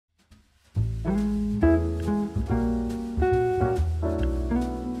Hi,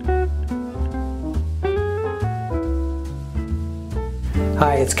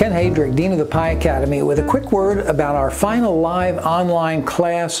 it's Ken Haedrich, Dean of the Pie Academy, with a quick word about our final live online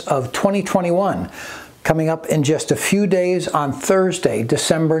class of 2021, coming up in just a few days on Thursday,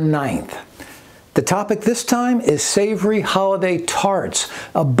 December 9th. The topic this time is Savory Holiday Tarts,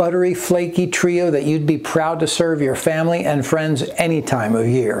 a buttery, flaky trio that you'd be proud to serve your family and friends any time of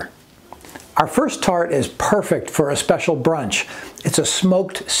year. Our first tart is perfect for a special brunch. It's a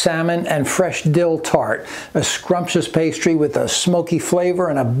smoked salmon and fresh dill tart, a scrumptious pastry with a smoky flavor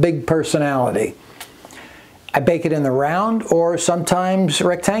and a big personality. I bake it in the round or sometimes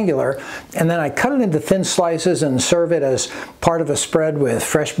rectangular, and then I cut it into thin slices and serve it as part of a spread with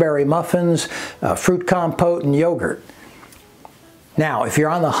fresh berry muffins, fruit compote, and yogurt. Now, if you're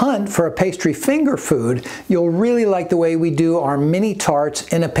on the hunt for a pastry finger food, you'll really like the way we do our mini tarts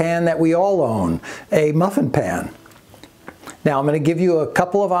in a pan that we all own, a muffin pan. Now, I'm going to give you a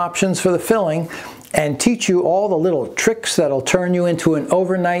couple of options for the filling and teach you all the little tricks that'll turn you into an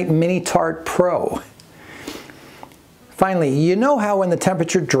overnight mini tart pro. Finally, you know how when the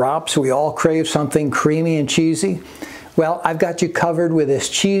temperature drops, we all crave something creamy and cheesy? Well, I've got you covered with this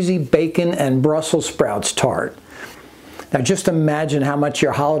cheesy bacon and Brussels sprouts tart. Now just imagine how much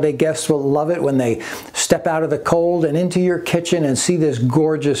your holiday guests will love it when they step out of the cold and into your kitchen and see this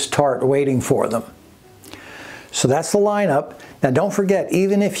gorgeous tart waiting for them. So that's the lineup. Now don't forget,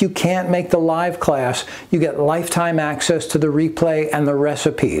 even if you can't make the live class, you get lifetime access to the replay and the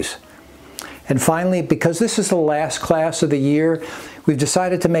recipes. And finally, because this is the last class of the year, we've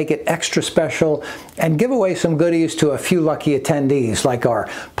decided to make it extra special and give away some goodies to a few lucky attendees, like our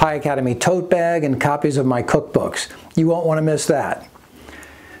Pie Academy tote bag and copies of my cookbooks. You won't want to miss that.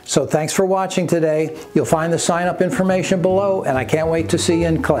 So thanks for watching today. You'll find the sign-up information below, and I can't wait to see you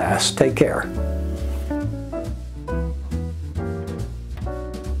in class. Take care.